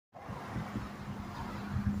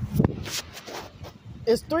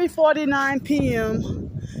It's 3:49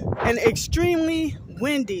 p.m. and extremely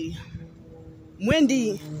windy.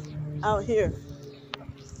 Windy out here.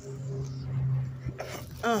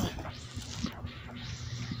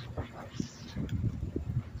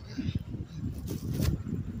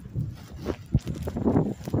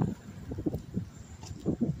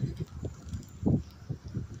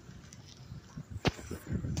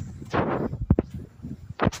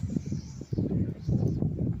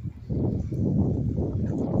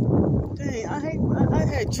 Dang, I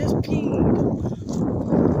had just peed.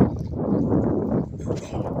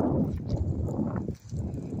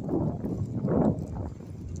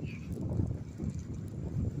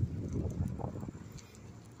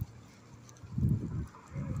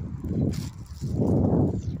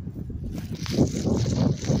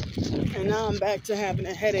 And now I'm back to having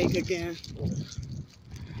a headache again.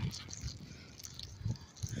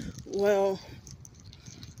 Well,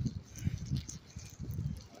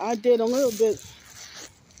 I did a little bit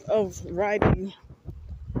of writing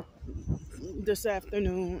this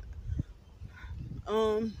afternoon.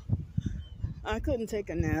 I couldn't take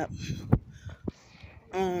a nap.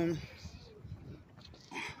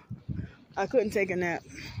 I couldn't take a nap.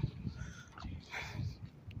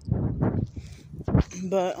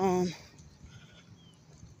 But,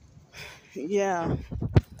 yeah.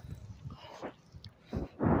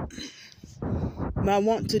 But I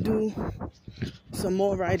want to do some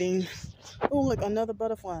more writing. Oh, look, another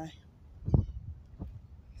butterfly.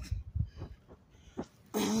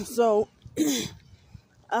 So,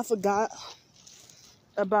 I forgot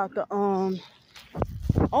about the,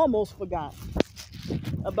 almost forgot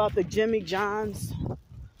about the Jimmy John's,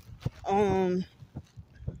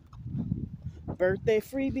 birthday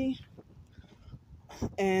freebie.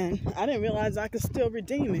 And I didn't realize I could still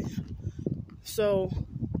redeem it. So,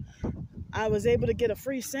 I was able to get a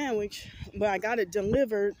free sandwich, but I got it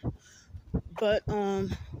delivered. But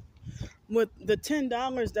with the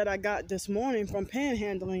 $10 that I got this morning from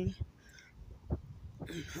panhandling,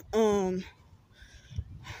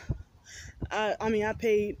 I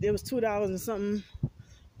paid, it was $2 and something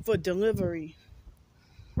for delivery.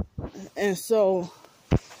 And so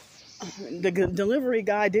the delivery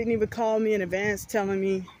guy didn't even call me in advance telling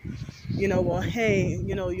me, well, hey,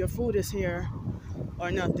 your food is here or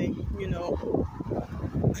nothing,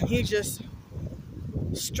 He just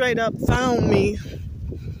straight up found me,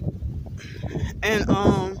 and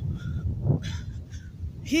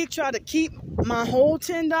he tried to keep my whole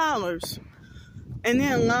 $10 and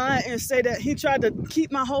then lie and say that he tried to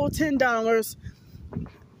keep my whole $10.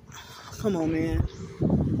 Come on, man.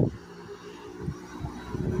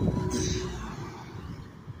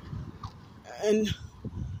 And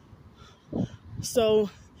so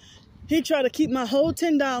he tried to keep my whole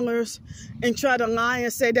 $10 and try to lie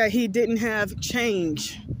and say that he didn't have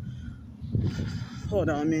change. Hold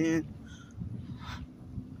on, man.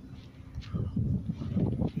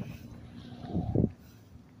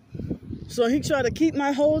 So he tried to keep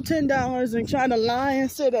my whole $10 and try to lie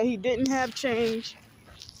and say that he didn't have change.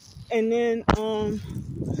 And then,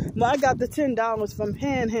 I got the $10 from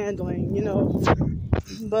panhandling,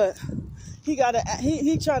 but he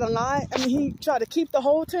tried to lie. He tried to keep the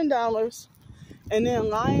whole $10 and then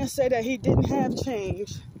lie and say that he didn't have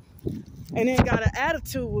change, and then got an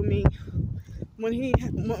attitude with me when he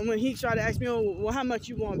tried to ask me, oh, well, how much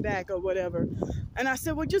you want back or whatever. And I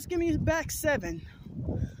said, well, just give me back $7.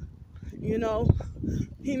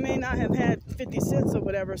 He may not have had 50 cents or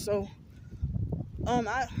whatever. So,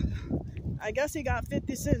 I guess he got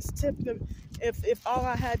 50 cents tipped if all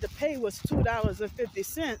I had to pay was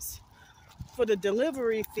 $2.50 for the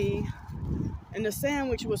delivery fee, and the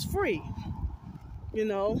sandwich was free,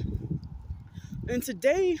 And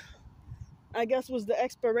today, I guess, was the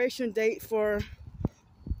expiration date for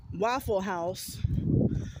Waffle House.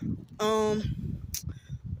 But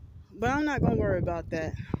I'm not gonna worry about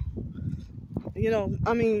that.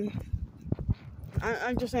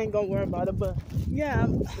 I just ain't gonna worry about it. But yeah,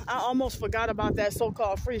 I almost forgot about that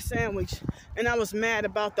so-called free sandwich, and I was mad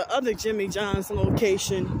about the other Jimmy John's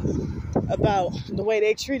location, about the way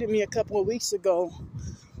they treated me a couple of weeks ago.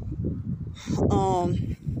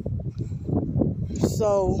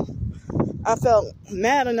 So I felt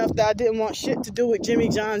mad enough that I didn't want shit to do with Jimmy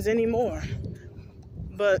John's anymore.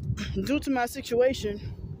 But due to my situation,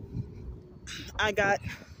 I got,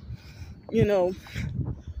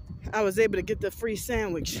 I was able to get the free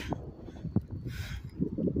sandwich.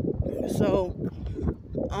 So,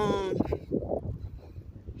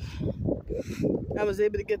 I was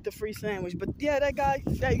able to get the free sandwich. But yeah,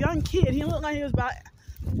 that young kid, he looked like he was about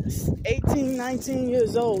 18, 19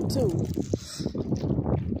 years old too.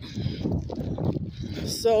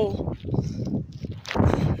 So,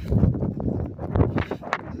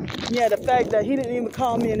 yeah, the fact that he didn't even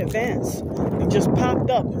call me in advance. He just popped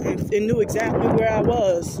up and knew exactly where I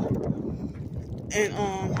was.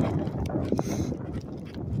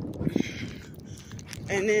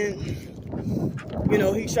 And then, you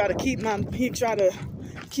know, he tried to keep my money. He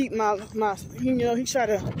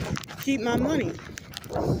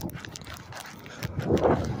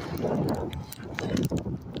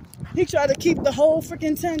tried to keep my the whole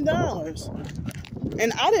freaking $10.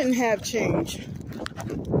 And I didn't have change.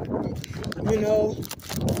 You know.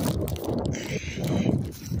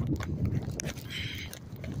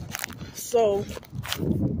 So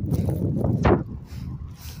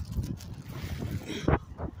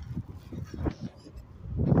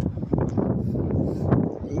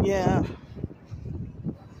yeah.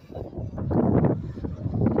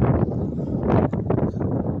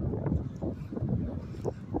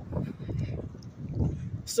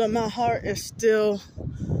 So my heart is still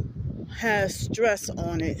has stress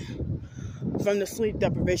on it from the sleep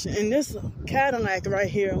deprivation. And this Cadillac right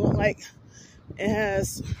here look like it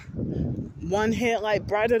has one headlight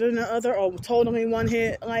brighter than the other, or totally one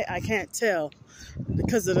headlight. I can't tell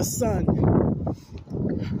because of the sun.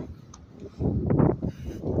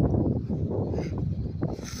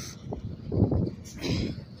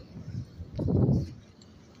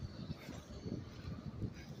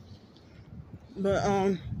 But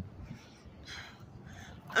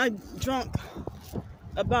I drunk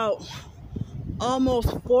about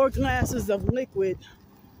almost 4 glasses of liquid,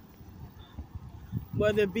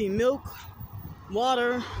 whether it be milk,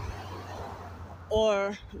 water,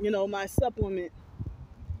 or, you know, my supplement,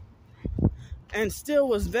 and still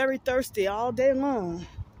was very thirsty all day long.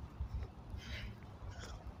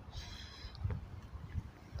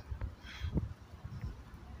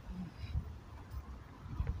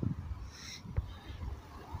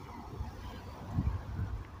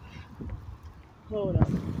 Hold up.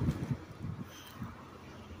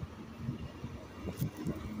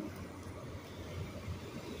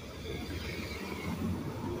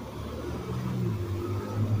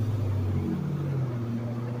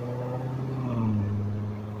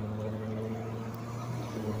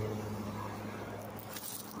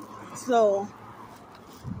 So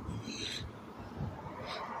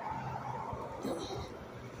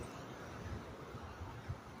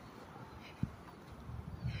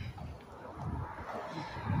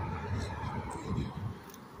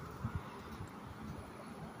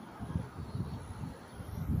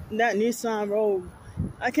that Nissan Rogue,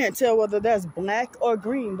 I can't tell whether that's black or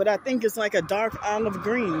green, but I think it's like a dark olive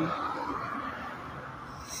green.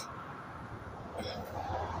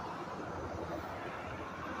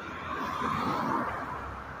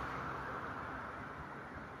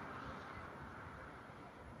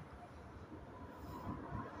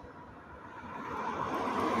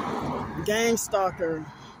 Gang stalker.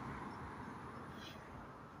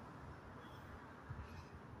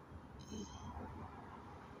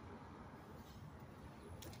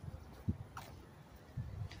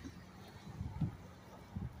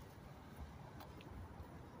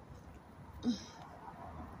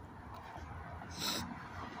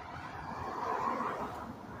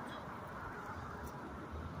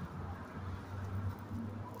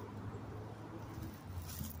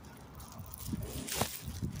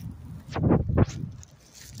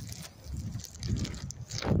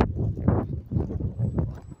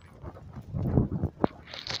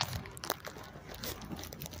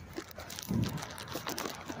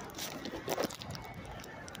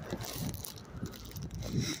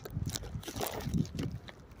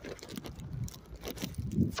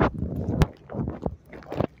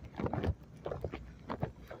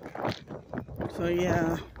 So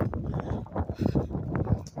yeah,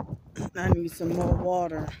 I need some more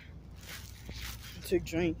water to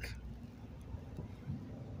drink.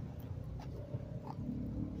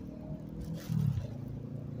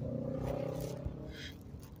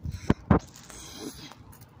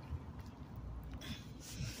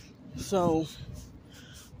 So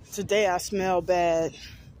today I smell bad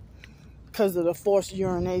because of the forced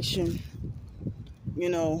urination, you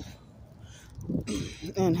know,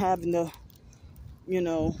 and having to, you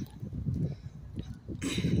know,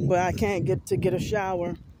 but I can't get a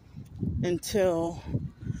shower until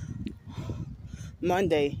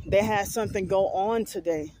Monday. They had something go on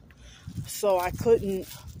today, so I couldn't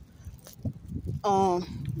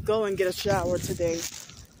go and get a shower today.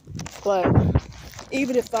 But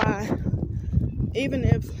even if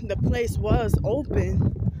the place was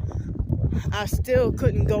open, I still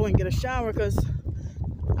couldn't go and get a shower because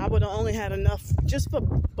I would have only had enough just for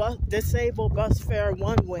disabled bus fare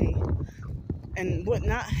one way, and would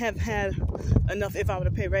not have had enough if I would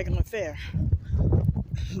have paid regular fare.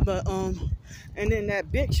 But and then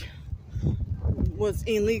that bitch was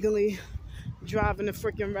illegally driving the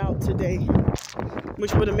freaking route today,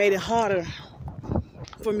 which would have made it harder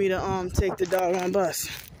for me to take the doggone bus.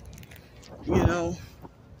 You know.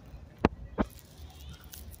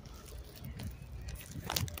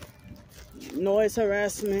 Noise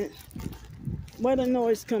harassment. Where the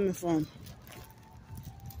noise coming from?